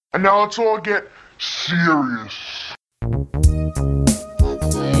And now let's all get serious.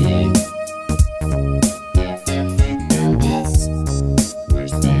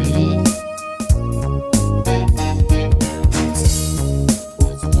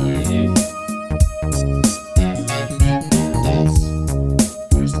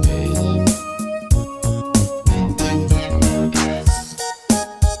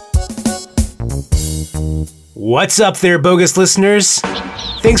 What's up there, Bogus listeners?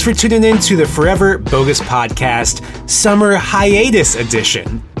 Thanks for tuning in to the Forever Bogus Podcast Summer Hiatus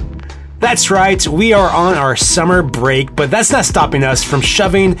Edition. That's right, we are on our summer break, but that's not stopping us from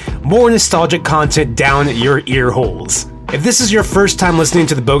shoving more nostalgic content down your ear holes. If this is your first time listening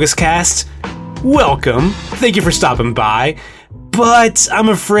to the Bogus Cast, welcome. Thank you for stopping by. But I'm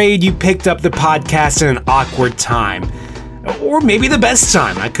afraid you picked up the podcast in an awkward time. Or maybe the best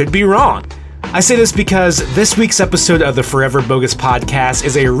time, I could be wrong. I say this because this week's episode of the Forever Bogus Podcast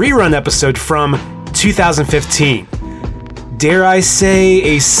is a rerun episode from 2015. Dare I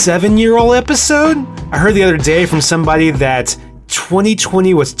say a 7-year-old episode? I heard the other day from somebody that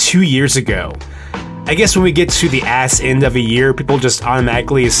 2020 was 2 years ago. I guess when we get to the ass end of a year, people just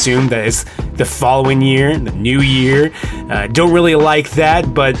automatically assume that it's the following year, the new year. Don't really like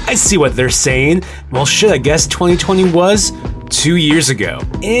that, but I see what they're saying. Well, shit, I guess 2020 was 2 years ago.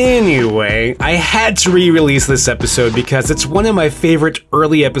 Anyway, I had to re-release this episode because it's one of my favorite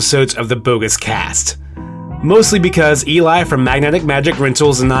early episodes of the Bogus Cast. Mostly because Eli from Magnetic Magic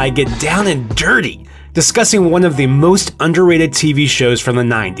Rentals and I get down and dirty discussing one of the most underrated TV shows from the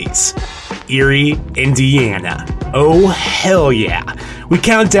 90s, Erie, Indiana. Oh, hell yeah. We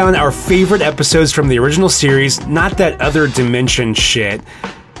count down our favorite episodes from the original series, not that other dimension shit,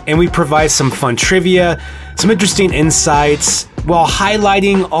 and we provide some fun trivia, some interesting insights, while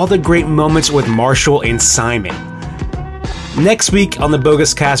highlighting all the great moments with Marshall and Simon. Next week on the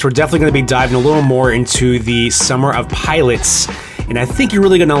Bogus Cast, we're definitely going to be diving a little more into the Summer of Pilots, and I think you're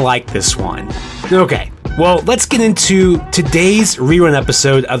really going to like this one. Okay, well, let's get into today's rerun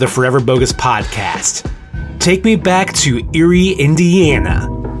episode of the Forever Bogus Podcast. Take me back to Erie, Indiana.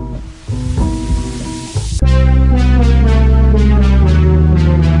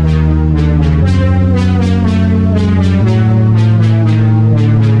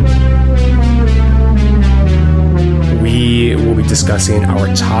 We will be discussing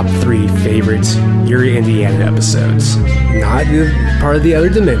our top 3 favorite Erie, Indiana episodes. Not part of the other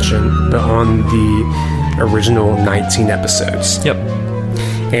dimension, but on the original 19 episodes. Yep.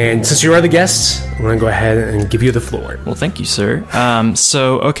 And since you are the guest, I'm going to go ahead and give you the floor. Well, thank you, sir.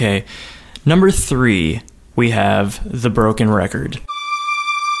 Okay. Number 3, we have The Broken Record.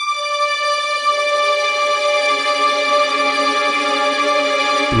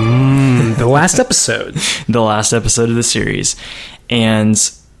 The last episode. The last episode of the series. And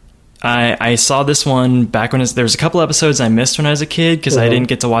I saw this one back when there was a couple episodes I missed when I was a kid because I didn't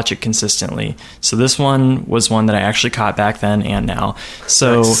get to watch it consistently. So this one was one that I actually caught back then and now.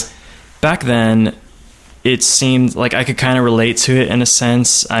 So nice. Back then, it seemed like I could kind of relate to it in a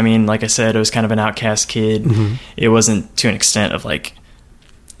sense. I mean, like I said, I was kind of an outcast kid. Mm-hmm. It wasn't to an extent of like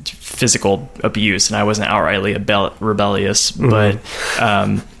physical abuse, and I wasn't outrightly rebellious.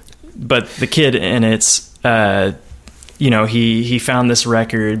 Mm-hmm. But the kid in it's. He found this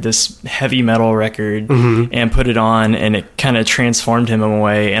record, this heavy metal record, mm-hmm. and put it on, and it kind of transformed him in a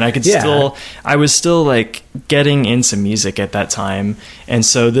way. And I was still like getting into music at that time. And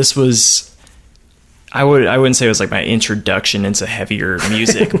so this was, I wouldn't say it was like my introduction into heavier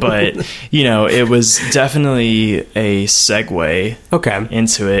music, but it was definitely a segue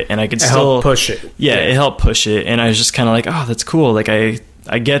into it. And I could help push it. Yeah, it helped push it. And I was just kind of like, oh, that's cool. Like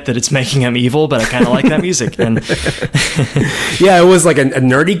I get that it's making him evil, but I kind of like that music. And yeah, it was like a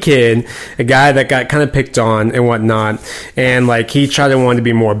nerdy kid, a guy that got kind of picked on and whatnot, and like he tried to want to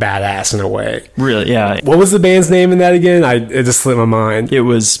be more badass in a way. Really, yeah. What was the band's name in that again? It just slipped my mind. It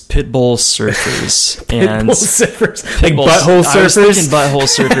was Pitbull Surfers. Pitbull Surfers, like Butthole Surfers. I was thinking Butthole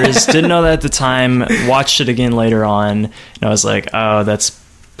Surfers. Didn't know that at the time. Watched it again later on, and I was like, oh, that's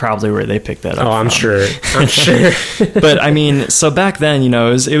probably where they picked that up. Oh, I'm sure. But I mean, so back then,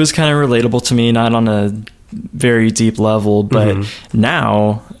 it was kind of relatable to me, not on a very deep level, but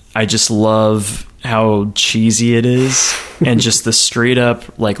now I just love how cheesy it is and just the straight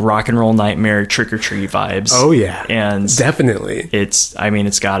up like Rock and Roll Nightmare Trick or Treat vibes. Oh yeah. And definitely it's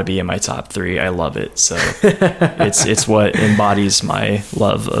got to be in my top 3. I love it. So it's what embodies my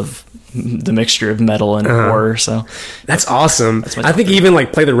love of the mixture of metal and horror. So that's awesome. I think even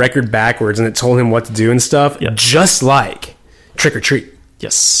like play the record backwards and it told him what to do and stuff, just like Trick or Treat.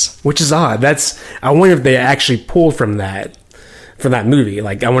 Yes. Which is odd. I wonder if they actually pulled from that for that movie.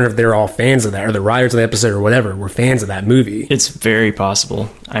 Like, I wonder if they're all fans of that, or the writers of the episode or whatever were fans of that movie. It's very possible.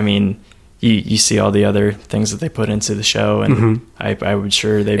 I mean, you see all the other things that they put into the show, and I would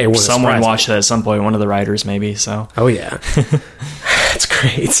sure someone watched that at some point, one of the writers maybe. So oh yeah. That's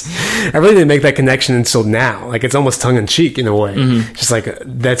great. I really didn't make that connection until now. Like, it's almost tongue in cheek in a way. Just like,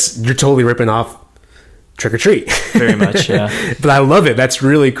 you're totally ripping off Trick or Treat. Very much, yeah. But I love it. That's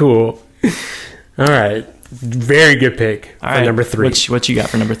really cool. All right. Very good pick for number 3. What you got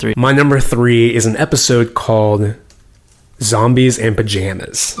for number 3? My number 3 is an episode called Zombies and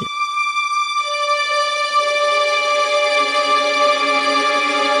Pajamas.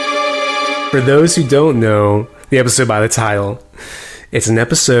 For those who don't know the episode by the title, it's an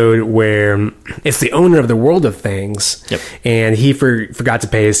episode where it's the owner of the World of Things, and he forgot to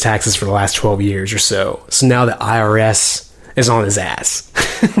pay his taxes for the last 12 years or so. So now the IRS is on his ass.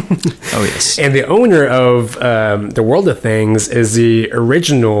 Oh, yes. And the owner of the World of Things is the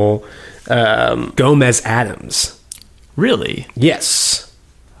original Gomez Addams. Really? Yes.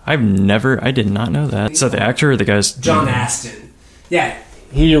 I did not know that. Is that the actor or the guy's... John Astin. Yeah.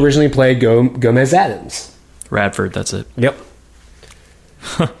 He originally played Gomez Addams. Radford, that's it. Yep.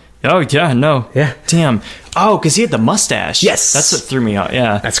 Oh, yeah, no. Yeah. Damn. Oh, because he had the mustache. Yes. That's what threw me out.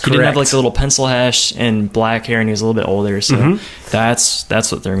 Yeah. That's correct. He didn't have like the little pencil hash and black hair, and he was a little bit older. So that's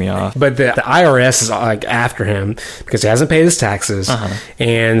what threw me off. But the IRS is like after him because he hasn't paid his taxes.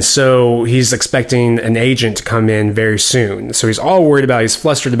 And so he's expecting an agent to come in very soon. So he's all worried about it. He's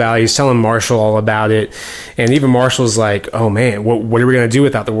flustered about it. He's telling Marshall all about it. And even Marshall's like, oh man, what are we going to do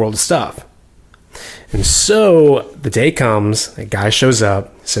without the World of Stuff? And so the day comes, a guy shows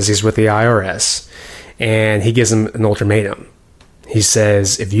up, says he's with the IRS, and he gives him an ultimatum. He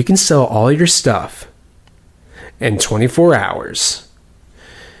says, if you can sell all your stuff in 24 hours,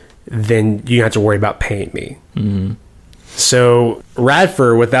 then you don't have to worry about paying me. So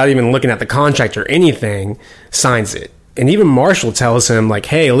Radford, without even looking at the contract or anything, signs it. And even Marshall tells him, like,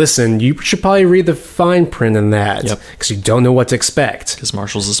 hey, listen, you should probably read the fine print in that because you don't know what to expect. Because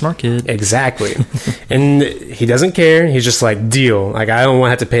Marshall's a smart kid. Exactly. And he doesn't care. He's just like, deal. Like, I don't want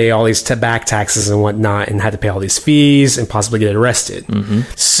to have to pay all these back taxes and whatnot and have to pay all these fees and possibly get arrested.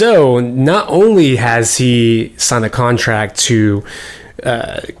 So not only has he signed a contract to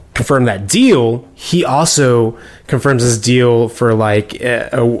confirm that deal, he also confirms his deal for like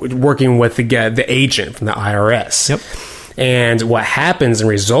working with the agent from the IRS. And what happens in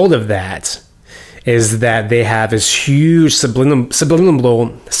result of that is that they have this huge subliminal. That's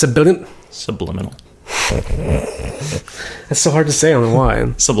so hard to say. I don't know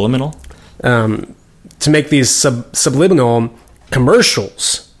why. Subliminal. To make these subliminal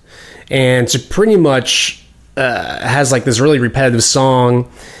commercials, and to pretty much has like this really repetitive song.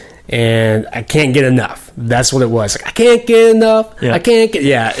 And I can't get enough. That's what it was. Like, I can't get enough. I can't get...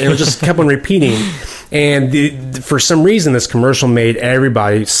 Yeah, it just kept on repeating. And for some reason, this commercial made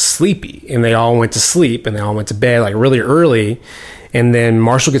everybody sleepy. And they all went to sleep. And they all went to bed, like, really early. And then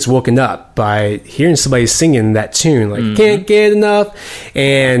Marshall gets woken up by hearing somebody singing that tune. Like, can't get enough.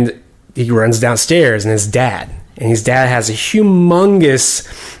 And he runs downstairs, and his dad has a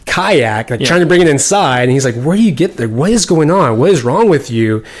humongous kayak, like trying to bring it inside. And he's like, where do you get there? What is going on? What is wrong with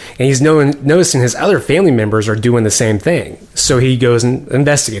you? And he's noticing his other family members are doing the same thing. So he goes and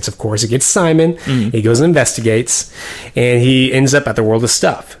investigates, of course. He gets Simon. He goes and investigates. And he ends up at the World of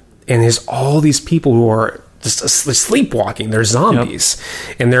Stuff. And there's all these people who are just sleepwalking. They're zombies.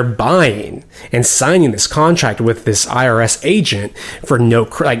 And they're buying and signing this contract with this IRS agent for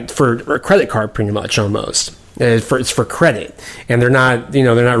for a credit card, pretty much, almost. It's for credit, and they're not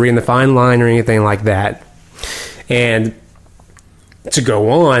reading the fine line or anything like that. And to go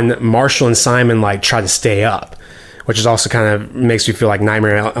on, Marshall and Simon like try to stay up, which is also kind of makes me feel like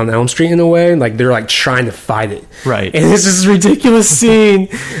Nightmare on Elm Street in a way. Like they're like trying to fight it, right? And this is this ridiculous scene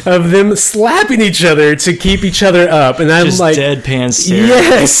of them slapping each other to keep each other up, and I'm just like deadpan stare.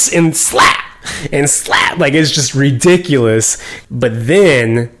 Yes, and slap, like it's just ridiculous. But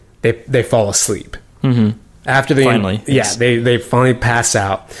then they fall asleep. After they finally, they finally pass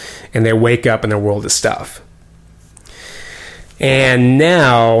out, and they wake up in their World of Stuff. And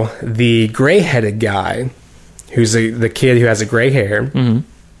now the gray-headed guy, who's the kid who has the gray hair,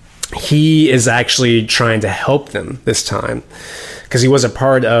 he is actually trying to help them this time because he was a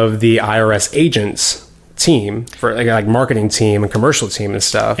part of the IRS agents team for like marketing team and commercial team and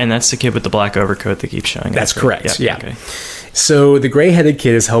stuff. And that's the kid with the black overcoat that keeps showing. That's up, correct. Right? Yeah. Okay. So the gray-headed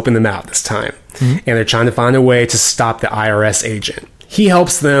kid is helping them out this time, and they're trying to find a way to stop the IRS agent. He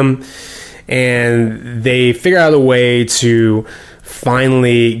helps them, and they figure out a way to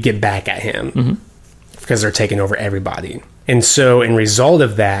finally get back at him because they're taking over everybody. And so in result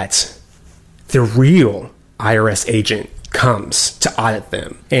of that, the real IRS agent comes to audit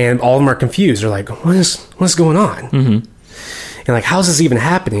them. And all of them are confused. They're like, what's going on? Mm-hmm. And like, how's this even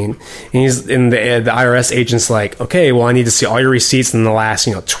happening? And the IRS agent's like, okay, well, I need to see all your receipts in the last,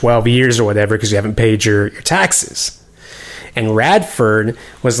 12 years or whatever, because you haven't paid your taxes. And Radford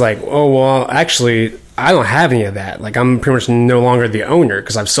was like, oh, well, actually, I don't have any of that. Like, I'm pretty much no longer the owner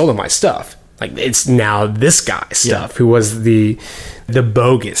because I've sold all my stuff. Like, it's now this guy's stuff who was the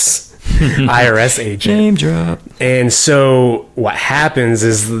bogus IRS agent. Name drop. And so what happens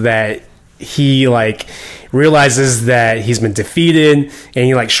is that he realizes that he's been defeated, and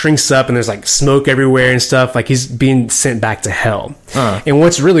he shrinks up, and there's smoke everywhere and stuff. Like, he's being sent back to hell. And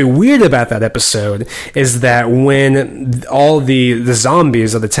what's really weird about that episode is that when all the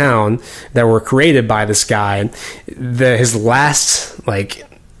zombies of the town that were created by this guy, his last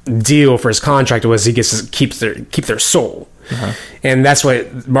deal for his contract was he gets to keep their soul. And that's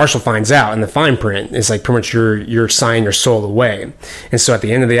what Marshall finds out in the fine print. It's pretty much you're signing your soul away. And so at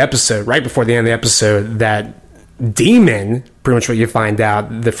the end of the episode, right before the end of the episode, that demon, pretty much what you find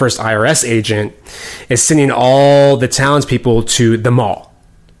out, the first IRS agent, is sending all the townspeople to the mall.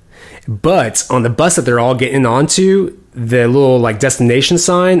 But on the bus that they're all getting onto, the little destination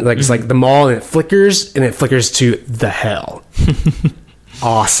sign, it's the mall, and it flickers to the hell.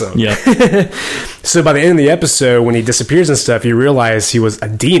 Awesome. Yeah. So by the end of the episode, when he disappears and stuff, you realize he was a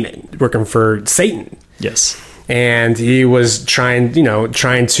demon working for Satan. Yes. And he was trying to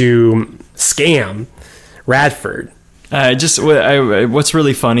scam Radford. What's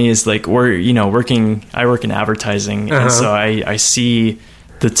really funny is I work in advertising, and so I see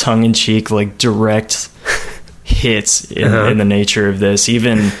the tongue-in-cheek direct hits in the nature of this,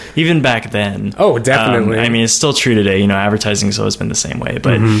 even back then. Oh, definitely. I mean, it's still true today. Advertising's always been the same way,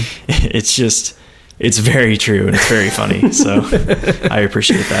 but it's very true, and it's very funny. So I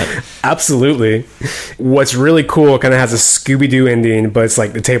appreciate that. Absolutely. What's really cool, it kind of has a Scooby-Doo ending, but it's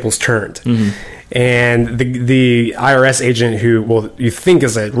the tables turned. And the IRS agent who, you think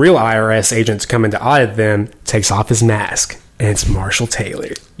is a real IRS agent to come in to audit them, takes off his mask, and it's Marshall Taylor.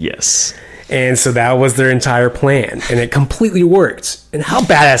 Yes. And so that was their entire plan, and it completely worked. And how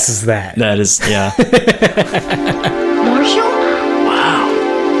badass is that? That is, yeah. Marshall?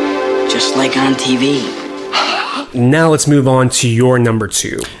 Wow. Just like on TV. Now let's move on to your number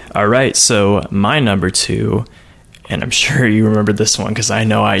 2. All right, so my number 2, and I'm sure you remember this one because I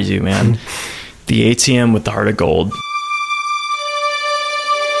know I do, man. The ATM with the Heart of Gold.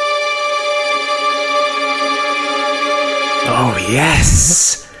 Oh,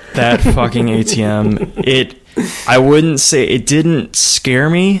 yes. That fucking ATM. I wouldn't say it didn't scare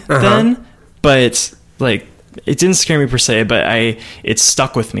me then, but it didn't scare me per se, but it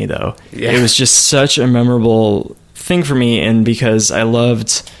stuck with me though. Yeah. It was just such a memorable thing for me, and because I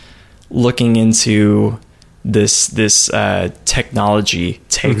loved looking into this technology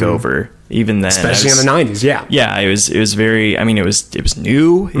takeover even then, especially in the 90s. It was very, I mean, it was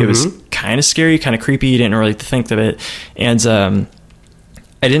new. It was kind of scary, kind of creepy. You didn't really think of it, and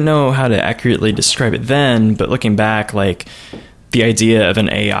I didn't know how to accurately describe it then, but looking back, the idea of an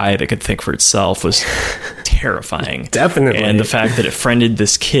AI that could think for itself was terrifying. Definitely. And the fact that it friended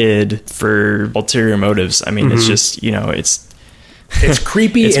this kid for ulterior motives, I mean, it's just, it's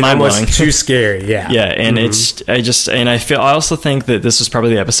creepy and almost too scary. Yeah. Yeah. And I also think that this was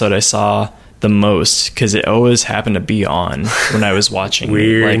probably the episode I saw the most because it always happened to be on when I was watching.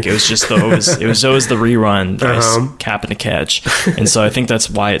 Weird. It was just it was always the rerun that I was happened to catch, and so I think that's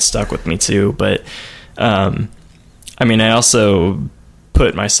why it stuck with me too. But I mean, I also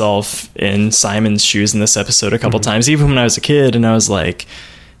put myself in Simon's shoes in this episode a couple times, even when I was a kid, and I was I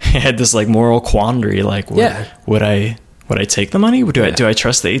had this moral quandary, would I take the money? Do I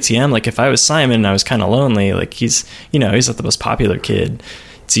trust the ATM? If I was Simon and I was kind of lonely, he's not the most popular kid.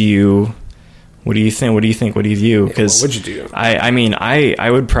 What do you think? What do you think? What do you view? Because what would you do? I mean,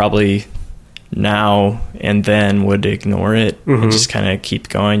 I would probably now and then would ignore it and just kind of keep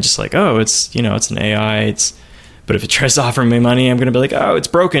going, just it's an AI. But if it tries to offer me money, I'm going to be oh, it's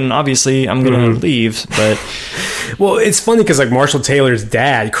broken. Obviously, I'm going to leave. But well, it's funny because Marshall Taylor's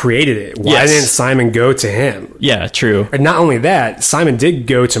dad created it. Why didn't Simon go to him? Yeah, true. And not only that, Simon did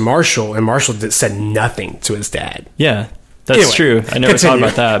go to Marshall, and Marshall said nothing to his dad. Yeah. That's true. I never thought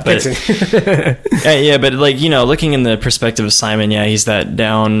about that, but yeah, but looking in the perspective of Simon, he's that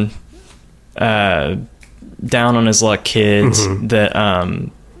down on his luck kid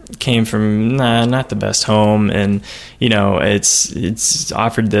that came from not the best home, and it's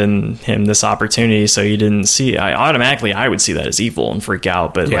offered him this opportunity, so you didn't see. I would see that as evil and freak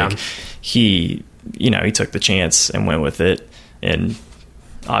out, but he he took the chance and went with it, and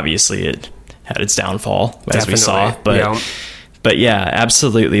obviously it had its downfall as we saw. But yeah,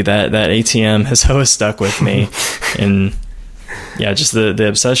 absolutely, that ATM has always stuck with me, and yeah, just the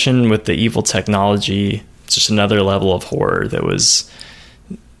obsession with the evil technology. It's just another level of horror that was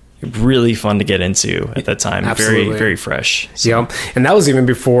really fun to get into at that time. Absolutely. Very, very fresh. So. Yeah, and that was even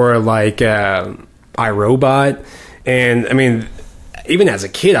before like iRobot, and I mean, even as a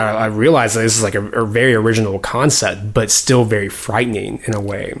kid, I realized that this is like a very original concept, but still very frightening in a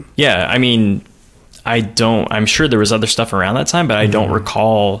way. Yeah, I mean, I'm sure there was other stuff around that time, but I don't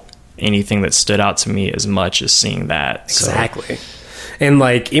recall anything that stood out to me as much as seeing that. Exactly. And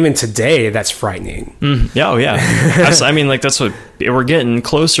like even today, that's frightening. Yeah, oh yeah. I mean, like that's what we're getting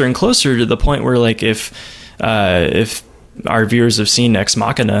closer and closer to the point where, like, if our viewers have seen Ex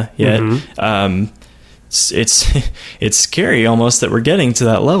Machina yet, it's scary almost that we're getting to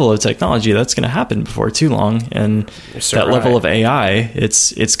that level of technology. That's going to happen before too long, and that level of AI,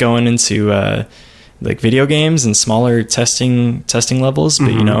 it's going into like video games and smaller testing levels.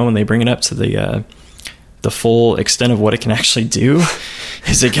 But when they bring it up to the full extent of what it can actually do,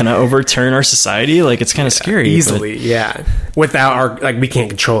 is it going to overturn our society? Like, it's kind of scary. Easily, yeah. Without our, we can't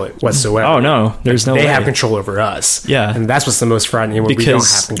control it whatsoever. Oh, no. There's no way. They have control over us. Yeah. And that's what's the most frightening, when we don't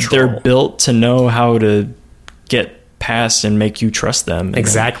have control. They're built to know how to get past and make you trust them.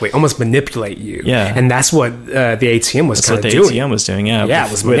 Exactly. Almost manipulate you. Yeah. And that's what the ATM was kind of doing. That's what the ATM was doing, yeah. Yeah,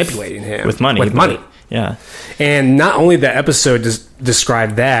 it was manipulating him. With money. Yeah. And not only the episode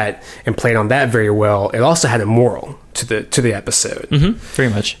described that and played on that very well, it also had a moral to the episode. Very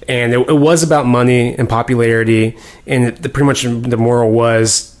much. And it was about money and popularity, and pretty much the moral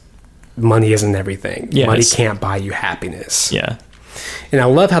was money isn't everything. Yes. Money can't buy you happiness. Yeah. And I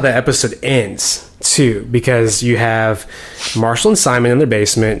love how that episode ends too, because you have Marshall and Simon in their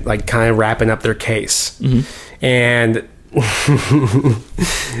basement, like kind of wrapping up their case. And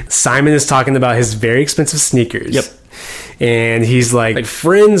Simon is talking about his very expensive sneakers. Yep. And he's like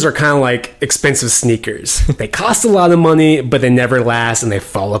friends are kind of like expensive sneakers. They cost a lot of money, but they never last and they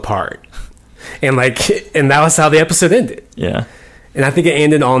fall apart. And that was how the episode ended. Yeah. And I think it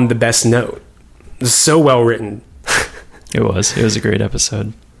ended on the best note. It was so well written. It was a great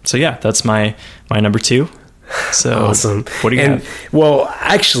episode. So yeah, that's my number 2. So awesome. What do you have? Well,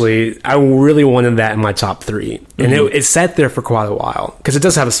 actually, I really wanted that in my top 3, and it sat there for quite a while, because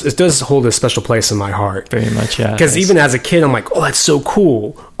it does hold a special place in my heart. Very much, yeah. Because even as a kid, I'm like, oh, that's so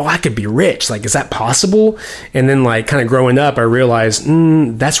cool. Oh, I could be rich. Like, is that possible? And then, like, kind of growing up, I realized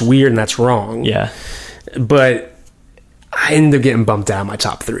that's weird and that's wrong. Yeah. But I ended up getting bumped out of my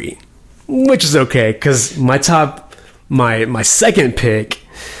top 3, which is okay, because my second pick,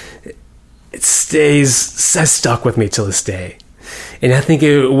 it has stuck with me till this day. And I think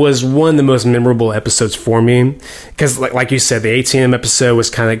it was one of the most memorable episodes for me, because like you said, the ATM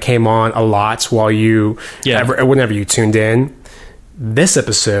episode came on a lot while whenever you tuned in. This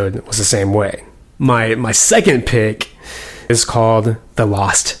episode was the same way. My second pick is called The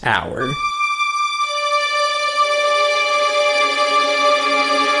Lost Hour.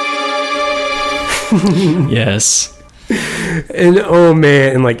 Yes. And oh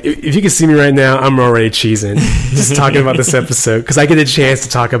man, and like if you can see me right now, I'm already cheesing just talking about this episode, because I get a chance to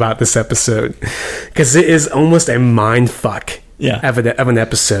talk about this episode, because it is almost a mind fuck of an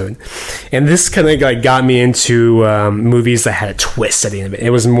episode. And this kind of like got me into movies that had a twist at the end of it.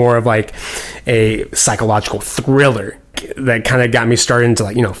 It was more of like a psychological thriller that kind of got me started into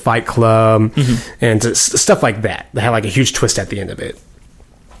like Fight Club and stuff like that had like a huge twist at the end of it.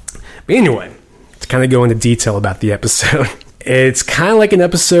 But anyway, to kind of go into detail about the episode, it's kind of like an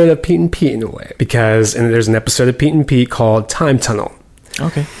episode of Pete and Pete in a way, because there's an episode of Pete and Pete called Time Tunnel.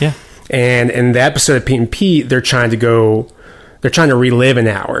 Okay, yeah. And in the episode of Pete and Pete, they're trying to relive an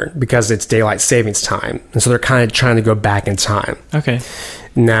hour because it's daylight savings time, and so they're kind of trying to go back in time. Okay.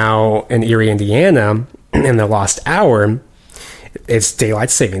 Now in Erie, Indiana, in the Lost Hour, it's daylight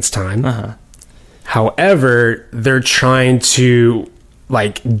savings time. However, they're trying to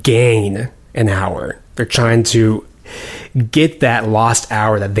gain an hour. They're trying to get that lost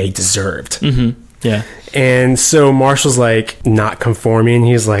hour that they deserved. Yeah. And so Marshall's not conforming.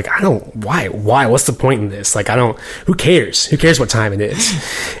 He's like, why? What's the point in this? Who cares? Who cares what time it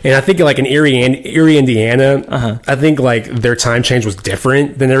is? And I think in Erie, Indiana, I think their time change was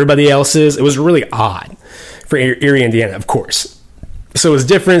different than everybody else's. It was really odd for Erie, Indiana, of course. So it was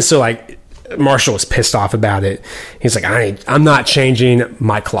different. So Marshall was pissed off about it. He's like, I'm not changing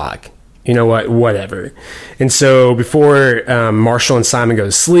my clock. You know what? Whatever. And so before Marshall and Simon go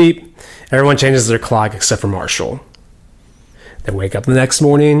to sleep, everyone changes their clock except for Marshall. They wake up the next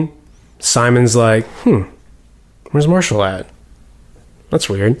morning. Simon's like, where's Marshall at? That's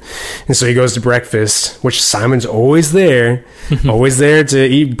weird. And so he goes to breakfast, which Simon's always there to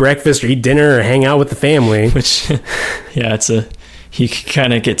eat breakfast or eat dinner or hang out with the family. Which, yeah, you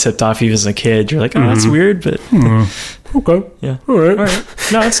kind of get tipped off even as a kid. You're like, oh, that's weird, but Okay. yeah. All right.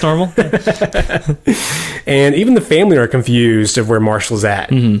 No, it's normal. And even the family are confused of where Marshall's at.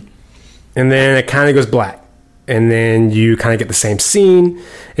 And then it kind of goes black. And then you kind of get the same scene,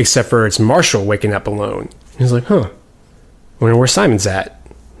 except for it's Marshall waking up alone. He's like, wonder where Simon's at.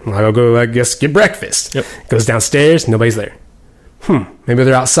 I'll go, I guess, get breakfast. Yep. Goes downstairs, nobody's there. Maybe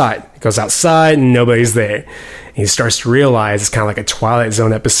they're outside. He goes outside, and nobody's there. And he starts to realize it's kind of like a Twilight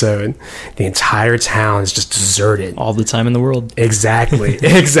Zone episode. The entire town is just deserted. All the time in the world. Exactly.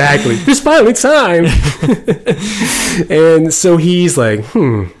 There's finally time. And so he's like,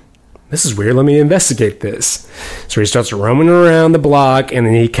 this is weird. Let me investigate this. So he starts roaming around the block, and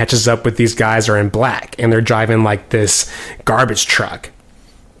then he catches up with these guys who are in black, and they're driving like this garbage truck.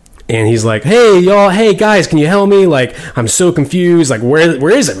 And he's like, hey guys, can you help me? Like, I'm so confused. Like, where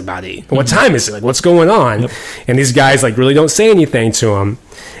is everybody? What time is it? Like, what's going on? Yep. And these guys like really don't say anything to him.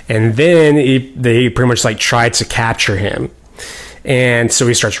 And then they pretty much like try to capture him. And so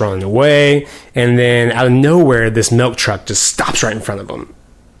he starts running away. And then out of nowhere, this milk truck just stops right in front of him.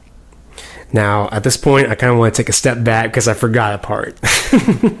 Now, at this point, I kind of want to take a step back because I forgot a part.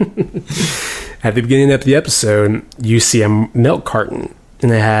 At the beginning of the episode, you see a milk carton,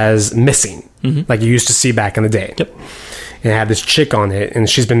 and it has missing, like you used to see back in the day. Yep. And it had this chick on it, and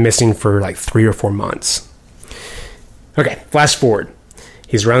she's been missing for like 3 or 4 months. Okay, flash forward.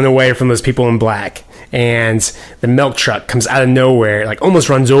 He's running away from those people in black, and the milk truck comes out of nowhere, like almost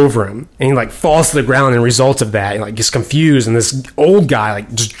runs over him, and he like falls to the ground. And a result of that, he like gets confused, and this old guy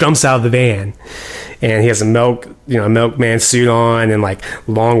like just jumps out of the van, and he has a milkman suit on and like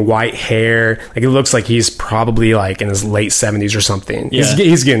long white hair. Like it looks like he's probably like in his late 70s or something. Yeah.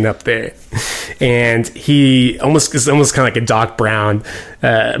 He's getting up there, and he it's almost kind of like a Doc Brown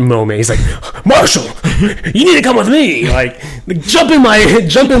moment. He's like, Marshall, you need to come with me. Like jump in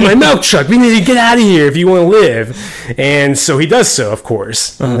my milk truck. We need to get out of here if you want to live. And so he does so, of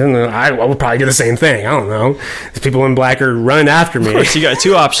course. I will probably do the same thing. I don't know. The people in black are running after me. Of course, you got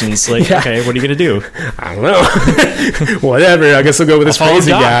 2 options. Like, okay, what are you gonna do? I don't know. Whatever. I guess I'll go with this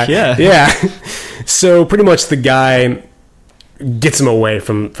crazy guy. Yeah. So pretty much the guy gets him away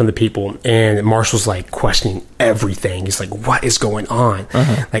from the people, and Marshall's like questioning everything. He's like, what is going on?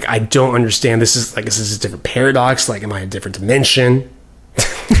 Like, I don't understand. This is a different paradox. Like, am I in a different dimension?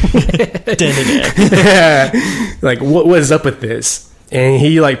 Yeah. Like, what is up with this? And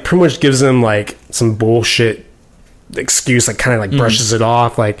he like pretty much gives him like some bullshit excuse, like kind of like brushes it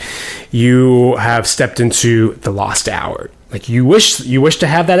off, like, you have stepped into the lost hour. Like, you wish to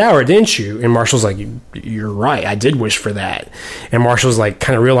have that hour, didn't you? And Marshall's like, you're right, I did wish for that. And Marshall's like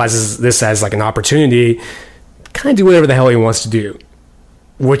kind of realizes this as like an opportunity to kind of do whatever the hell he wants to do,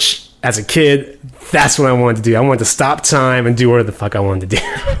 which as a kid, that's what I wanted to do. I wanted to stop time and do whatever the fuck I wanted to do.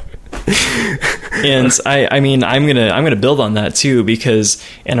 And I mean, I'm gonna build on that too, because,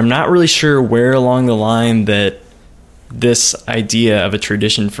 and I'm not really sure where along the line that this idea of a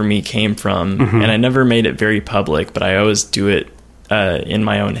tradition for me came from, and I never made it very public, but I always do it in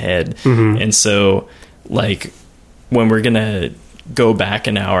my own head. And so, like, when we're gonna go back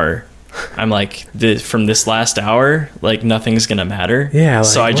an hour, I'm like, from this last hour, like, nothing's gonna matter. Yeah. Like,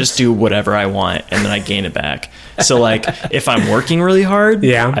 so I just do whatever I want, and then I gain it back. So, like, if I'm working really hard,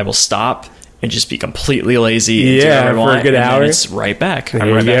 I will stop and just be completely lazy and do whatever I want, for a good hour. then it's right back. I'm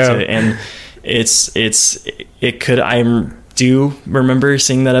There right you back go. to it. And I do remember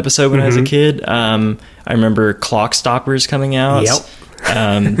seeing that episode when I was a kid. I remember Clock Stoppers coming out.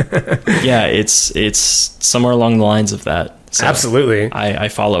 Yeah, it's somewhere along the lines of that. So absolutely. I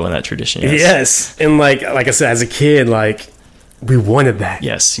follow in that tradition. Yes. And like I said, as a kid, like, we wanted that.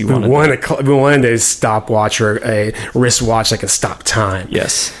 Yes, we wanted a stopwatch or a wristwatch, like a stop time.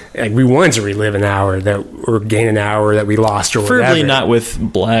 Yes. Like, we wanted to relive an hour or gain an hour that we lost or whatever. Preferably not with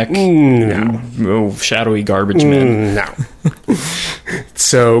black, shadowy garbage men. No.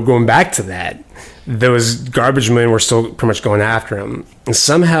 So going back to that, those garbage men were still pretty much going after him. And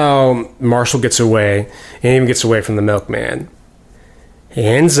somehow Marshall gets away, and even gets away from the milkman. He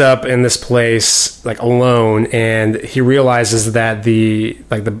ends up in this place, like, alone, and he realizes that the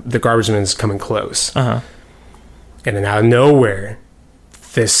garbage man's coming close. And then out of nowhere,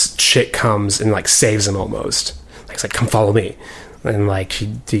 this chick comes and, like, saves him almost. Like, it's like, come follow me. And, like,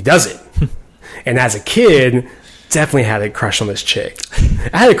 he does it. And as a kid, definitely had a crush on this chick.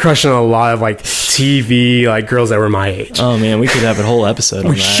 I had a crush on a lot of like TV like girls that were my age. Oh man, we could have a whole episode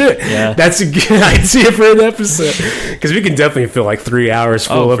on that. Shit, Yeah, that's a good idea for an episode because we can definitely fill like 3 hours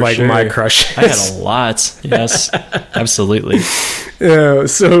full of for like sure. my crushes. I had a lot. Yes, absolutely. So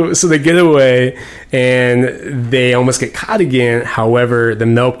they get away and they almost get caught again. However, the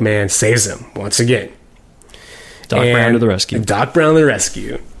milkman saves them once again. Doc Brown to the rescue. Doc Brown to the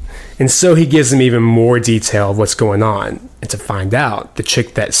rescue. And so he gives them even more detail of what's going on. And to find out, the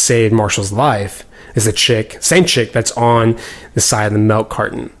chick that saved Marshall's life is the same chick that's on the side of the milk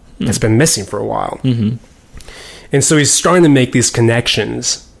carton that's been missing for a while. Mm-hmm. And so he's starting to make these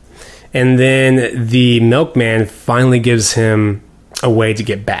connections. And then the milkman finally gives him a way to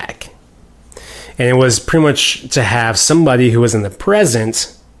get back. And it was pretty much to have somebody who was in the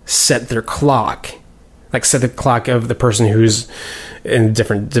present set their clock. Like set the clock of the person who's in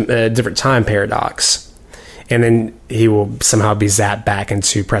a different time paradox. And then he will somehow be zapped back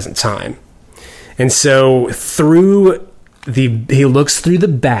into present time. And so he looks through the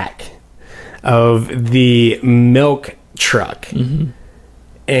back of the milk truck. Mm-hmm.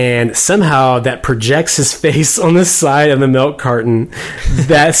 And somehow that projects his face on the side of the milk carton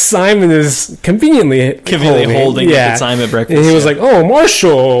that Simon is conveniently holding at the time at breakfast. And he was like, "Oh,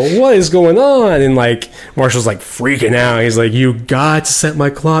 Marshall, what is going on?" And like Marshall's like freaking out. He's like, "You got to set my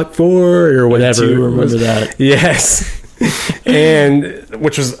clock for," or whatever. I do remember that. Yes. And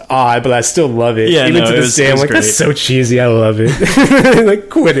which was odd, but I still love it. Yeah, even to this day, I'm like, that's so cheesy. I love it. Like,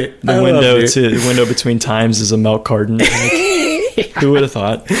 quit it. The window between times is a milk carton. Like, who would have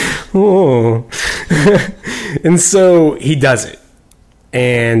thought? Oh. And so he does it.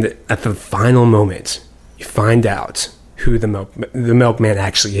 And at the final moment, you find out who the milkman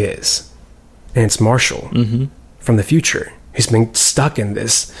actually is. And it's Marshall from the future. He's been stuck in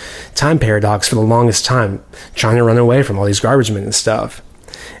this time paradox for the longest time, trying to run away from all these garbage men and stuff.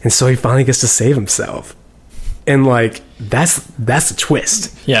 And so he finally gets to save himself. And like that's a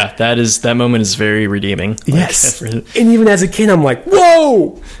twist. Yeah, that moment is very redeeming. Yes. And even as a kid, I'm like,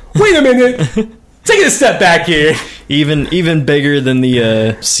 whoa, wait a minute. Take it a step back here. Even bigger than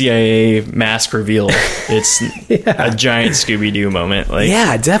the CIA mask reveal. It's a giant Scooby-Doo moment. Like,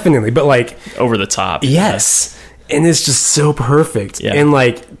 yeah, definitely. But like over the top. Yes. And it's just so perfect. Yeah. And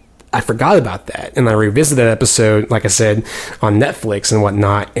like I forgot about that. And I revisited that episode, like I said, on Netflix and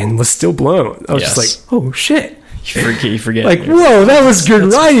whatnot, and was still blown. I was just like, oh shit. You forget. Like, whoa, that was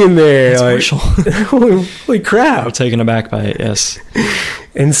good writing there. Like, holy crap. I'm taken aback by it, yes.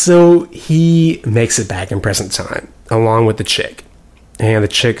 And so he makes it back in present time, along with the chick. And the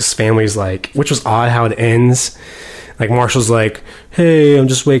chick's family's like, which was odd how it ends. Like, Marshall's like, hey, I'm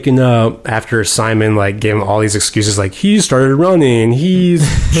just waking up, after Simon like gave him all these excuses, like he started running, he's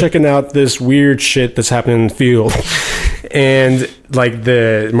checking out this weird shit that's happening in the field. And like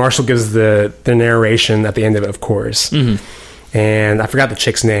Marshall gives the narration at the end of it, of course. Mm-hmm. And I forgot the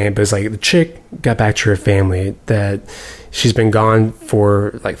chick's name, but it's like the chick got back to her family, that she's been gone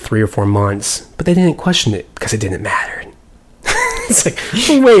for like 3 or 4 months, but they didn't question it because it didn't matter. It's like,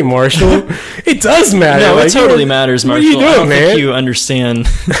 oh, wait, Marshall, it does matter. No, like, it totally matters, Marshall. What are you doing, I don't man? think you understand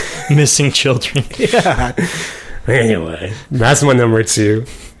missing children. Yeah. Anyway, that's my number 2.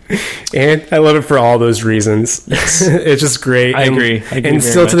 And I love it for all those reasons. Yes. It's just great. I agree. And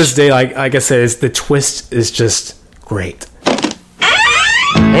still to this day, like I said, the twist is just great.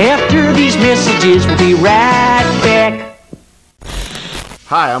 After these messages, we'll be right back.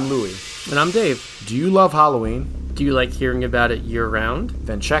 Hi, I'm Louie. And I'm Dave. Do you love Halloween? Do you like hearing about it year-round?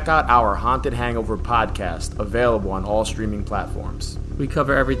 Then check out our Haunted Hangover podcast, available on all streaming platforms. We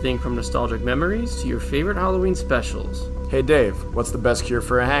cover everything from nostalgic memories to your favorite Halloween specials. Hey Dave, what's the best cure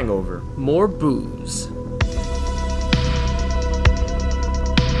for a hangover? More booze.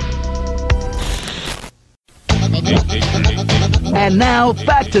 And now,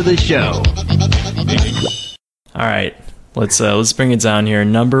 back to the show. All right, let's bring it down here.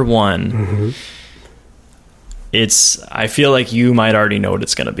 Number 1. Mm-hmm. I feel like you might already know what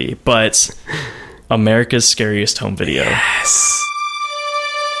it's going to be, but America's Scariest Home Video. Yes.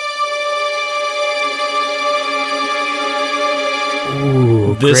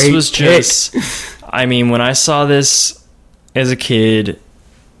 Ooh, this was just, I mean, when I saw this as a kid,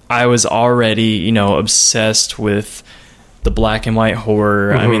 I was already, obsessed with the black and white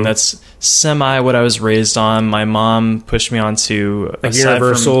horror. Mm-hmm. I mean, that's semi what I was raised on. My mom pushed me onto like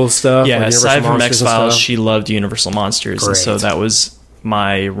Universal stuff. Yeah, like aside from X-Files, she loved Universal Monsters. Great. And so that was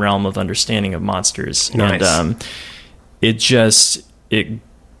my realm of understanding of monsters. Nice. And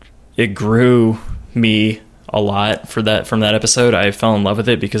it grew me a lot from that episode. I fell in love with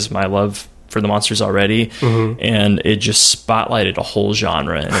it because my love for the monsters already, and it just spotlighted a whole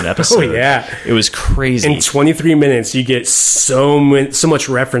genre in an episode. Oh, yeah. It was crazy. In 23 minutes, you get so much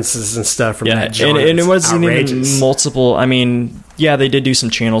references and stuff from that genre. And it wasn't outrageous. even multiple. I mean, yeah, they did do some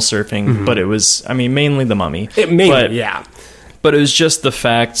channel surfing, but it was, I mean, mainly The Mummy. But it was just the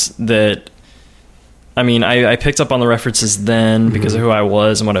fact that, I mean, I picked up on the references then because of who I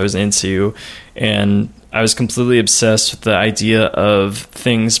was and what I was into, and I was completely obsessed with the idea of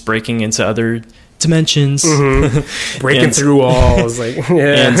things breaking into other dimensions, breaking through walls, like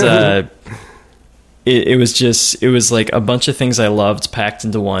and it was like a bunch of things I loved packed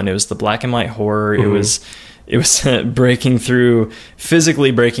into one. It was the black and white horror. It was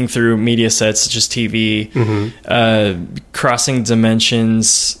physically breaking through media sets such as TV, crossing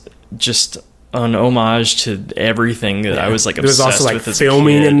dimensions, just an homage to everything that I was like obsessed with. There was also like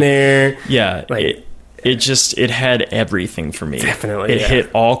filming in there. Yeah, like, it had everything for me. Definitely, it hit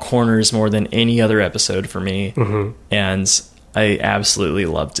all corners more than any other episode for me, and I absolutely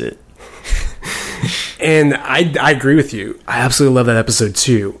loved it. And I agree with you. I absolutely love that episode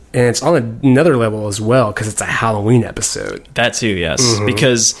too, and it's on another level as well because it's a Halloween episode. That too, yes,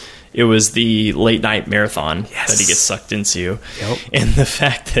 because it was the late night marathon that he gets sucked into, and the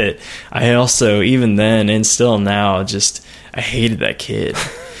fact that I also, even then and still now, just I hated that kid.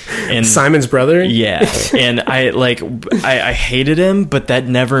 And Simon's brother? Yeah. And I hated him, but that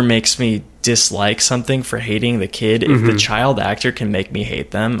never makes me dislike something for hating the kid. If the child actor can make me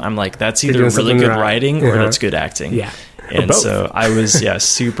hate them, I'm like, that's either really good writing or that's good acting. Yeah. And so I was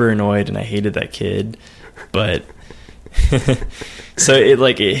super annoyed and I hated that kid. But so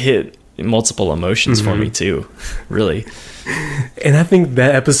it hit multiple emotions for me too, really. And I think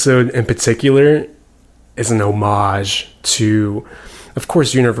that episode in particular is an homage to, of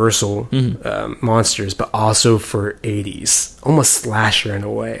course, Universal monsters, but also for 80s, almost slasher in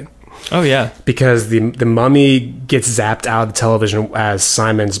a way. Oh yeah, because the mummy gets zapped out of the television as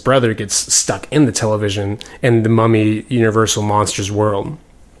Simon's brother gets stuck in the television in the Mummy Universal Monsters world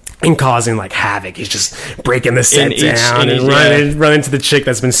and causing like havoc. He's just breaking the set down and running to the chick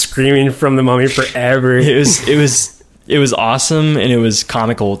that's been screaming from the mummy forever. It was awesome and it was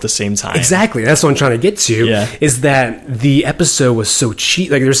comical at the same time. Exactly. That's what I'm trying to get to. Yeah. Is that the episode was so cheesy.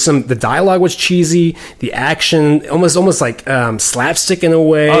 Like the dialogue was cheesy, the action almost like slapstick in a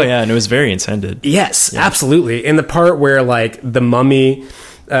way. Oh yeah, and it was very intended. Yes, absolutely. And the part where like the mummy,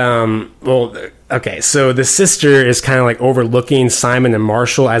 okay, so the sister is kind of like overlooking Simon and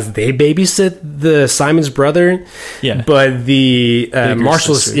Marshall as they babysit the Simon's brother. Yeah. But the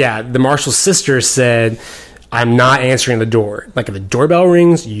Marshall's sister said, I'm not answering the door. Like if the doorbell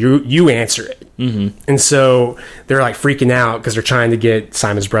rings, you answer it. Mm-hmm. And so they're like freaking out because they're trying to get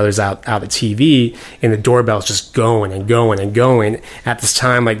Simon's brothers out of the TV, and the doorbell's just going and going and going. At this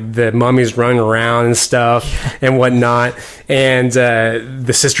time, like the mummy's running around and stuff and whatnot, and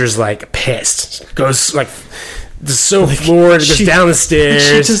the sister's like pissed. Goes like so floored, goes down the stairs.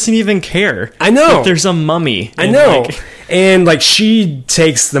 She doesn't even care. I know. Like, there's a mummy. I know. And like she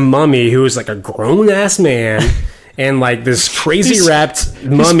takes the mummy, who is like a grown ass man, and like this crazy wrapped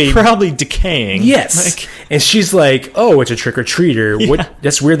mummy, he's probably decaying. Yes, and she's like, "Oh, it's a trick or treater. Yeah. What?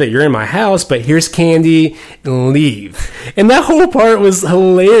 That's weird that you're in my house, but here's candy and leave." And that whole part was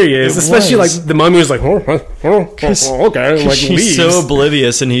hilarious, especially like the mummy was like, okay, and, like she's leaves. So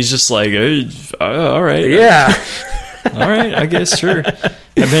oblivious, and he's just like, all right, yeah. All right, I guess, sure.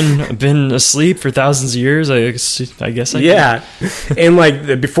 I've been asleep for thousands of years. I guess I can. And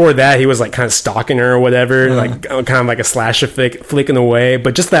like before that, he was like kind of stalking her or whatever, like kind of like a slasher flick in a way.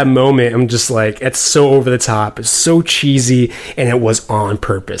 But just that moment, I'm just like, it's so over the top, it's so cheesy, and it was on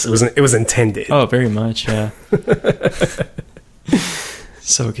purpose. It was intended. Oh, very much, yeah.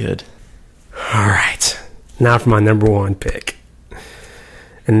 So good. All right, now for my number one pick,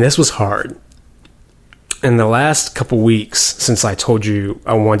 and this was hard. In the last couple weeks, since I told you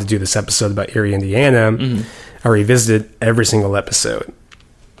I wanted to do this episode about Erie, Indiana, I revisited every single episode.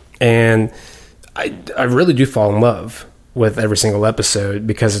 And I really do fall in love with every single episode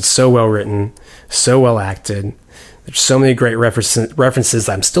because it's so well written, so well acted. There's so many great references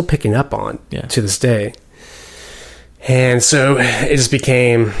I'm still picking up on to this day. And so it just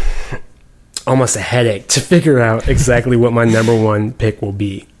became almost a headache to figure out exactly what my number one pick will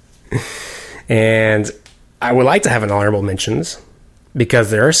be. And I would like to have an honorable mentions because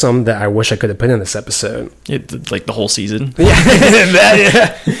there are some that I wish I could have put in this episode. Like the whole season?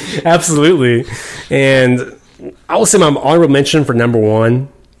 Yeah, absolutely. And I will say my honorable mention for number one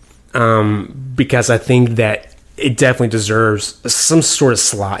because I think that it definitely deserves some sort of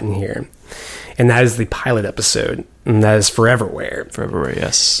slot in here. and that is the pilot episode, and that is Foreverwhere. Foreverwhere,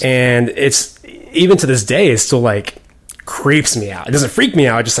 yes. And it's, even to this day, it's still like creeps me out. It doesn't freak me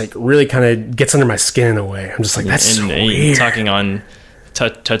out, it just like really kind of gets under my skin in a way. I'm just like, that's so weird. Talking on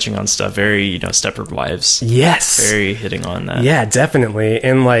touching on stuff very, Stepford Wives. Yes. Very hitting on that. Yeah, definitely.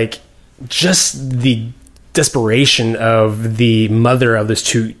 And like just the desperation of the mother of those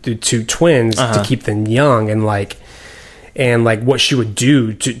two twins to keep them young, and like what she would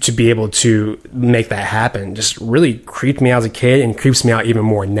do to be able to make that happen just really creeped me out as a kid, and creeps me out even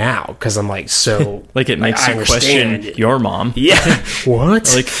more now because I'm like, so like it makes you question your mom. Yeah.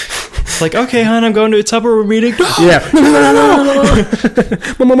 What? like okay, hon, I'm going to a Tupperware meeting. Yeah.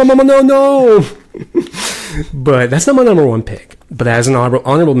 No. But that's not my number one pick. But as an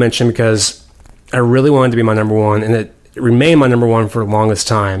honorable mention, because I really wanted to be my number one, and it remained my number one for the longest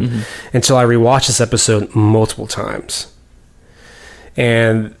time until I rewatched this episode multiple times.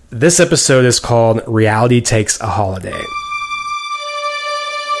 And this episode is called Reality Takes a Holiday.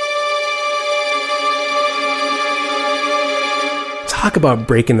 Talk about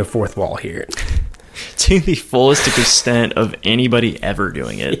breaking the fourth wall here. To the fullest extent of anybody ever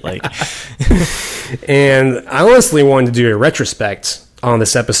doing it. Like, and I honestly wanted to do a retrospect on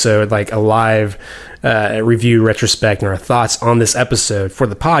this episode, like a live review retrospect and our thoughts on this episode for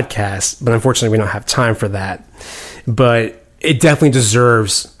the podcast, but unfortunately we don't have time for that. But it definitely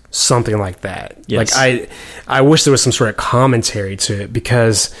deserves something like that. Yes. Like I wish there was some sort of commentary to it,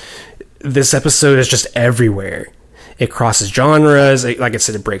 because this episode is just everywhere. It crosses genres. Like I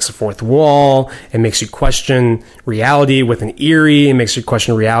said, it breaks the fourth wall. It makes you question reality with an eerie. It makes you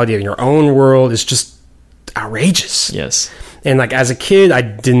question reality in your own world. It's just outrageous. yes. And like as a kid, I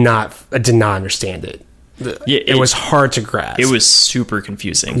did not understand it. It was hard to grasp. It was super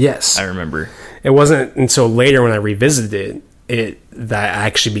confusing. Yes. I remember. It wasn't until later when I revisited it that I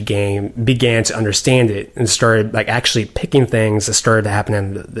actually began to understand it, and started like actually picking things that started to happen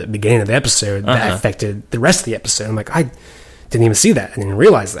in the beginning of the episode that affected the rest of the episode. I'm like, I didn't even see that. I didn't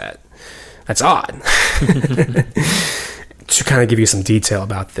realize that. That's odd. To kind of give you some detail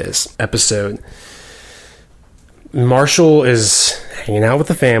about this episode, Marshall is hanging out with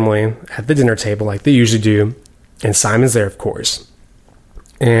the family at the dinner table like they usually do, and Simon's there, of course.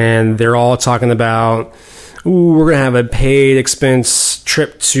 And they're all talking about, ooh, we're going to have a paid expense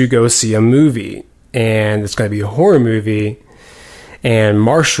trip to go see a movie, and it's going to be a horror movie. And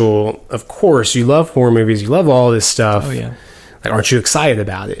Marshall, of course, you love horror movies, you love all this stuff. Oh, yeah. Like, aren't you excited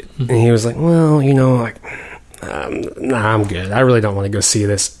about it? And he was like, well, like, nah, I'm good. I really don't want to go see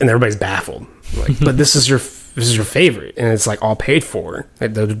this. And everybody's baffled. Like, but this is your favorite, and it's like all paid for.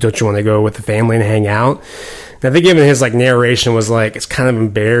 Like, don't you want to go with the family and hang out? And I think even his like narration was like, it's kind of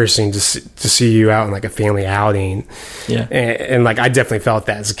embarrassing to see you out in like a family outing. Yeah. And like I definitely felt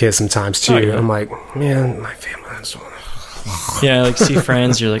that as a kid sometimes too. Oh, yeah. I'm like, man, my family. Yeah, like see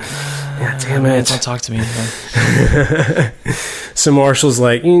friends, you're like, yeah, damn it, don't talk to me. So Marshall's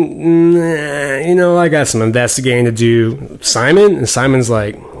like, I got some investigating to do, Simon. And Simon's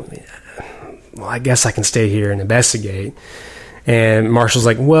like, well, I guess I can stay here and investigate. And Marshall's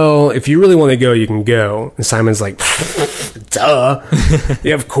like, well, if you really want to go, you can go. And Simon's like, duh.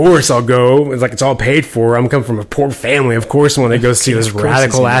 Yeah, of course I'll go. It's like, it's all paid for. I'm coming from a poor family. Of course I want to go see this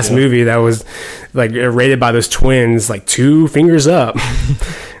radical ass movie that was like rated by those twins, like 2 fingers up.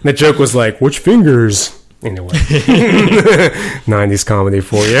 And the joke was like, which fingers? Anyway, 90s comedy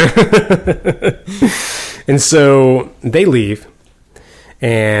for you. And so they leave,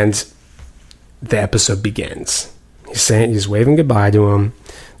 and the episode begins. He's waving goodbye to him.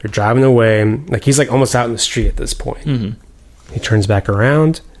 They're driving away. Like, he's like almost out in the street at this point. He turns back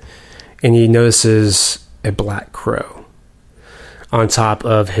around, and he notices a black crow on top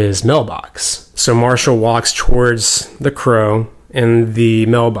of his mailbox. So Marshall walks towards the crow and the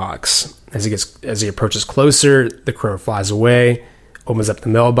mailbox. As he approaches closer, the crow flies away, opens up the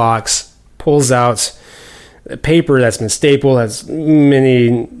mailbox, pulls out a paper that's been stapled, has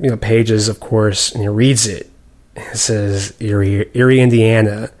many pages, of course, and he reads it. It says Erie,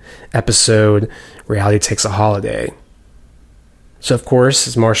 Indiana, episode Reality Takes a Holiday. So, of course,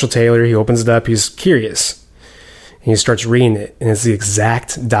 it's Marshall Taylor. He opens it up. He's curious. And he starts reading it. And it's the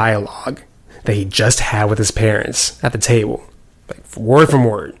exact dialogue that he just had with his parents at the table. Like, word from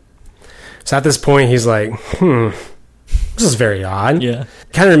word. So at this point, he's like, this is very odd. Yeah.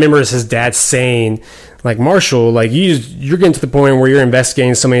 Kind of remembers his dad saying, like, Marshall, like, you're getting to the point where you're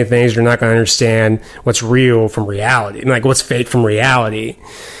investigating so many things, you're not going to understand what's real from reality, and like what's fake from reality.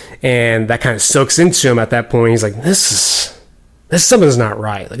 And that kind of soaks into him at that point. He's like, this something's not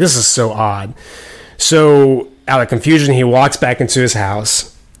right. Like, this is so odd. So out of confusion, he walks back into his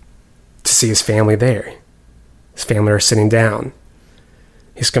house, to see his family there. His family are sitting down.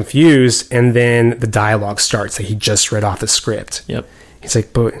 He's confused, and then the dialogue starts that he just read off the script. Yep. He's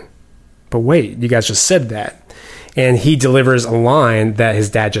like, but wait, you guys just said that. And he delivers a line that his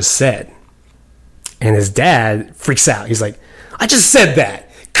dad just said. And his dad freaks out. He's like, I just said that.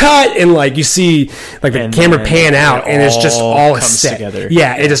 Cut! And like you see like the camera pan out, and it's just all a set together.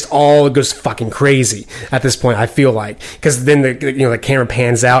 Yeah, it just all goes fucking crazy at this point, I feel like, because then the camera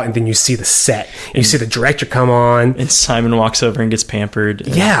pans out, and then you see the set, and you see the director come on, and Simon walks over and gets pampered.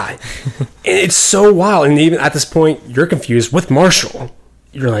 Yeah. And it's so wild. And even at this point, you're confused with Marshall.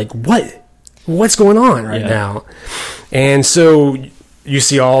 You're like, what's going on right now? And so you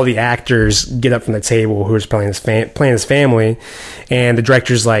see all the actors get up from the table who's playing his family, and the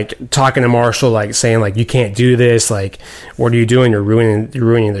director's like talking to Marshall, like saying like, you can't do this, like what are you doing, you're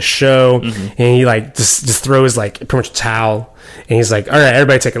ruining the show. And he like just throws like pretty much a towel, and he's like, all right,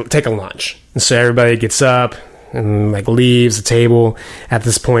 everybody take a lunch. And so everybody gets up and like leaves the table. At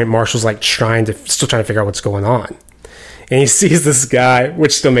this point, Marshall's like still trying to figure out what's going on. And he sees this guy,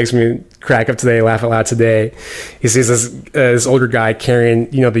 which still makes me crack up today, laugh out loud today. He sees this older guy carrying,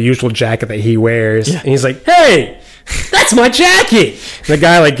 the usual jacket that he wears. Yeah. And he's like, hey, that's my jacket. And the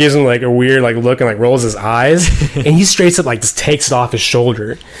guy like gives him like a weird like look and like rolls his eyes. And he straight up like just takes it off his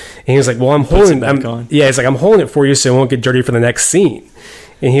shoulder. And he was like, well, I'm holding it on. Yeah, he's like, I'm holding it for you so it won't get dirty for the next scene.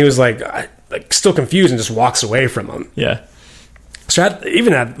 And he was like still confused and just walks away from him. Yeah. So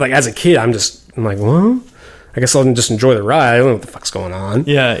as a kid, I'm like, well, I guess I'll just enjoy the ride. I don't know what the fuck's going on.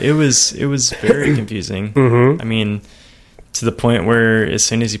 Yeah, it was very confusing. I mean, to the point where as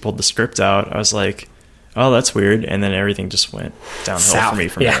soon as he pulled the script out, I was like, oh, that's weird. And then everything just went downhill for me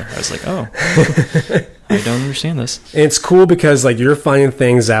from there. I was like, oh, I don't understand this. And it's cool because like you're finding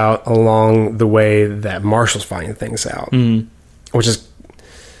things out along the way that Marshall's finding things out, which is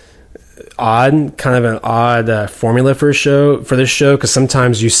kind of an odd formula for this show, because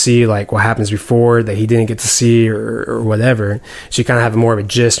sometimes you see like what happens before that he didn't get to see or whatever, so you kind of have more of a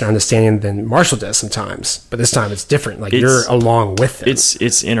gist or understanding than Marshall does sometimes, but this time it's different, like you're along with it. It's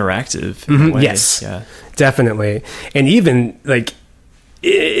interactive in a way. Yes, yeah, definitely. And even like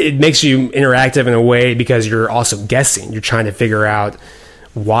it makes you interactive in a way because you're also guessing, you're trying to figure out,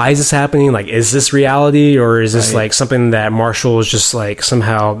 why is this happening? Like, is this reality, or is this like something that Marshall is just like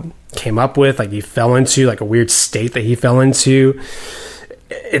somehow came up with, like he fell into, like a weird state that he fell into?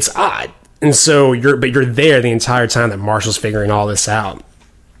 It's odd. And so you're there the entire time that Marshall's figuring all this out.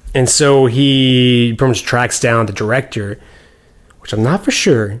 And so he pretty much tracks down the director, which I'm not for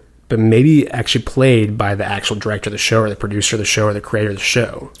sure, but maybe actually played by the actual director of the show, or the producer of the show, or the creator of the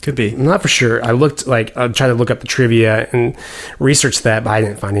show. Could be. I'm not for sure. I tried to look up the trivia and research that, but I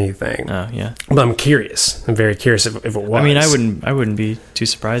didn't find anything. Oh, yeah. But I'm curious. I'm very curious if it was. I mean, I wouldn't be too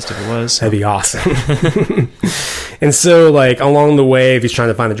surprised if it was. That'd be awesome. And so, like, along the way, if he's trying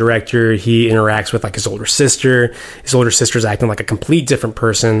to find the director, he interacts with, like, his older sister. His older sister's acting like a complete different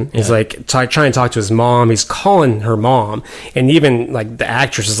person. He's, like, trying to talk to his mom. He's calling her mom. And even, like, the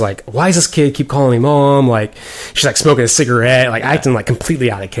actress is like, why does this kid keep calling me mom? Like, she's, like, smoking a cigarette, like, acting, like, completely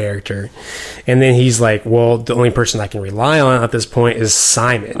out of character. And then he's like, well, the only person I can rely on at this point is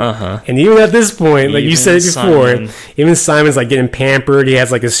Simon. And even at this point, like you said it before, even Simon's, like, getting pampered. He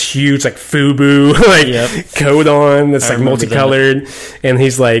has, like, this huge, like, FUBU, like, coat on that's like multicolored, and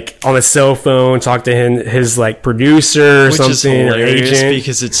he's like on a cell phone talking to his like producer or something, or agent,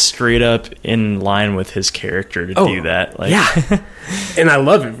 because it's straight up in line with his character to do that. Like, yeah. And I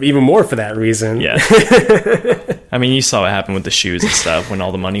love it even more for that reason. Yeah. I mean, you saw what happened with the shoes and stuff when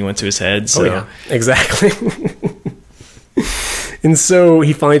all the money went to his head. So. Oh, yeah, exactly. And so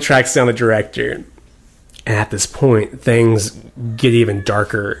he finally tracks down the director. And at this point, things get even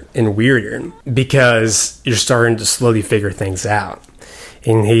darker and weirder because you're starting to slowly figure things out.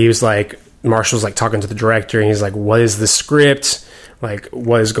 And he was like, Marshall's like talking to the director, and he's like, what is the script? Like,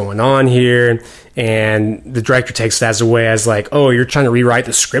 what is going on here? And the director takes that as a way as like, oh, you're trying to rewrite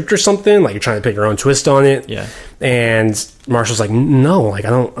the script or something? Like, you're trying to put your own twist on it? Yeah. And Marshall's like, no, like,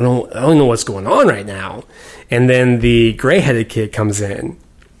 I don't know what's going on right now. And then the gray-headed kid comes in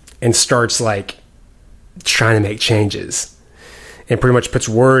and starts like trying to make changes, and pretty much puts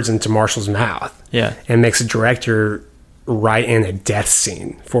words into Marshall's mouth. Yeah. And makes the director write in a death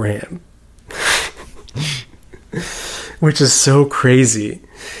scene for him. Which is so crazy.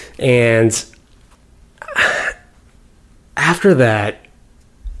 And after that,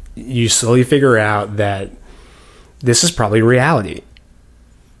 you slowly figure out that this is probably reality.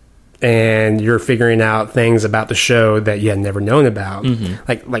 and you're figuring out things about the show that you had never known about,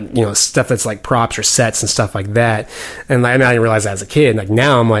 like stuff that's like props or sets and stuff like that. And I didn't realize that as a kid. Like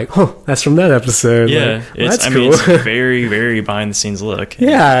now I'm like, oh, that's from that episode. Yeah, like, that's cool. mean, it's a very, very behind the scenes look.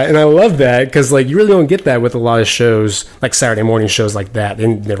 Yeah, and I love that because like you really don't get that with a lot of shows, like Saturday morning shows like that. They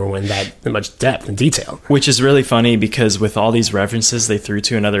never went that much depth and detail. Which is really funny because with all these references they threw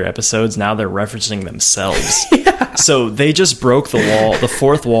to in other episodes, now they're referencing themselves. Yeah. So they just broke the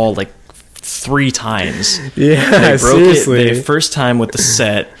fourth wall like 3 times. Yeah, they broke seriously. it the first time with the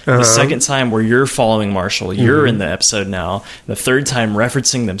set, the second time where you're following Marshall, you're in the episode now, the third time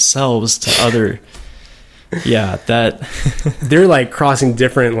referencing themselves to other. Yeah, that they're like crossing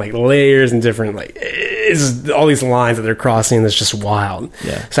different like layers and different like it's all these lines that they're crossing that's just wild.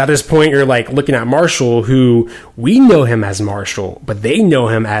 Yeah. So at this point you're like looking at Marshall, who we know him as Marshall, but they know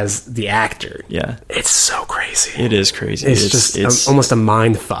him as the actor. Yeah. It's so crazy. It is crazy. It's almost a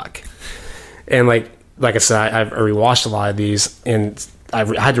mind fuck. And like I said, I've rewatched a lot of these, and I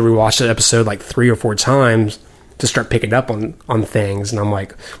had to rewatch the episode like 3 or 4 times to start picking up on things. And I'm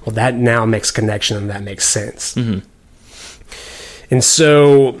like, well, that now makes connection and that makes sense. Mm-hmm. And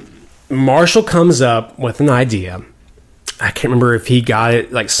so Marshall comes up with an idea. I can't remember if he got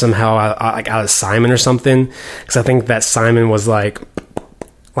it like somehow out of Simon or something, because I think that Simon was like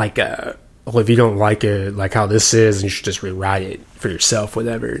well, if you don't like it like how this is, you should just rewrite it for yourself,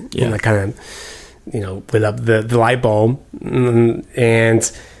 whatever. Yeah. And I kind of lit up the light bulb,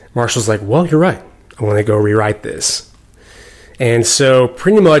 and Marshall's like, well, you're right, I want to go rewrite this. And so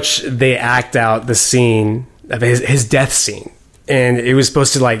pretty much they act out the scene of his death scene, and it was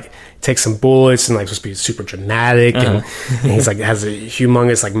supposed to like take some bullets and like supposed to be super dramatic, and he's like has a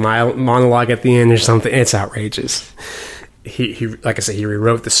humongous like monologue at the end or something. It's outrageous. He like I said, he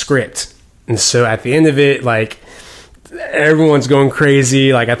rewrote the script, and so at the end of it, like everyone's going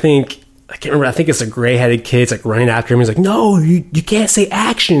crazy. Like I can't remember. I think it's a gray-headed kid. It's like running after him. He's like, "No, you can't say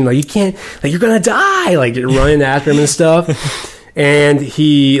action. Like you can't. Like you're gonna die." Like running after him and stuff. And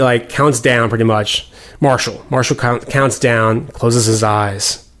he like counts down pretty much. Marshall counts down, closes his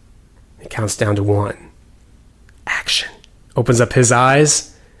eyes. He counts down to 1. Action. Opens up his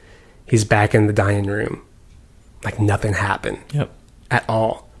eyes. He's back in the dining room. Like nothing happened. Yep. At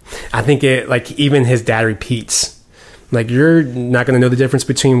all. I think it like even his dad repeats. Like you're not going to know the difference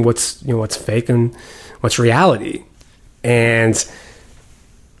between what's fake and what's reality. And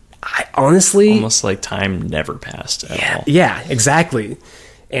I honestly almost like time never passed at all. Yeah, exactly.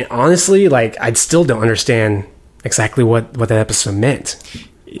 And honestly, like I still don't understand exactly what that episode meant.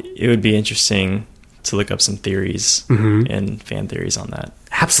 It would be interesting to look up some theories and fan theories on that.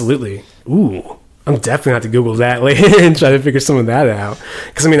 Absolutely. Ooh, I'm definitely have to Google that later and try to figure some of that out.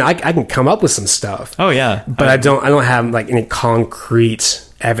 Because I mean, I can come up with some stuff. Oh yeah, but I don't have like any concrete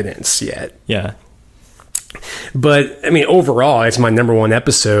evidence yet. Yeah. But I mean, overall, it's my number 1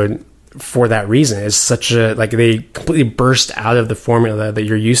 episode for that reason. It's such a like they completely burst out of the formula that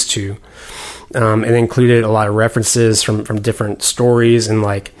you're used to. And included a lot of references from different stories, and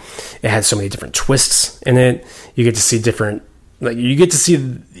like it had so many different twists in it. You get to see different, like you get to see,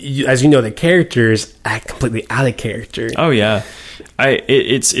 as you know, the characters act completely out of character. Oh yeah,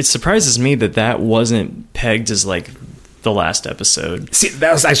 it surprises me that wasn't pegged as like the last episode. See,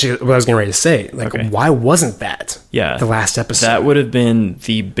 that was actually what I was getting ready to say. Like, okay. Why wasn't that? Yeah, the last episode. That would have been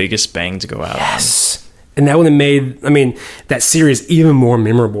the biggest bang to go out. Yes. On. And that would have made, I mean, that series even more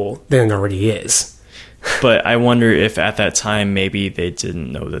memorable than it already is. But I wonder if at that time maybe they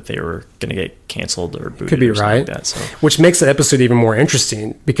didn't know that they were going to get canceled or booted. Could be or something right. Like that, so. Which makes that episode even more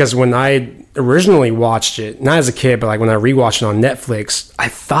interesting, because when I originally watched it, not as a kid, but like when I rewatched it on Netflix, I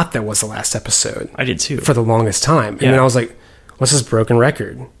thought that was the last episode. I did too. For the longest time. And then I was like, what's this broken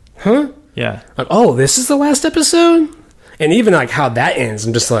record? Huh? Yeah. Like, oh, this is the last episode? And even like how that ends,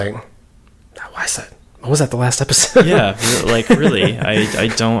 I'm just like, why is that? What was that, the last episode? Yeah, like really, I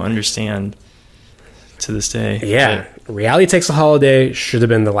don't understand to this day. Yeah, Reality Takes a Holiday should have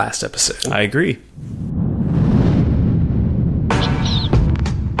been the last episode. I agree.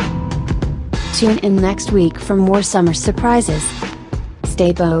 Tune in next week for more summer surprises.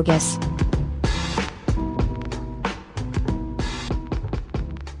 Stay bogus.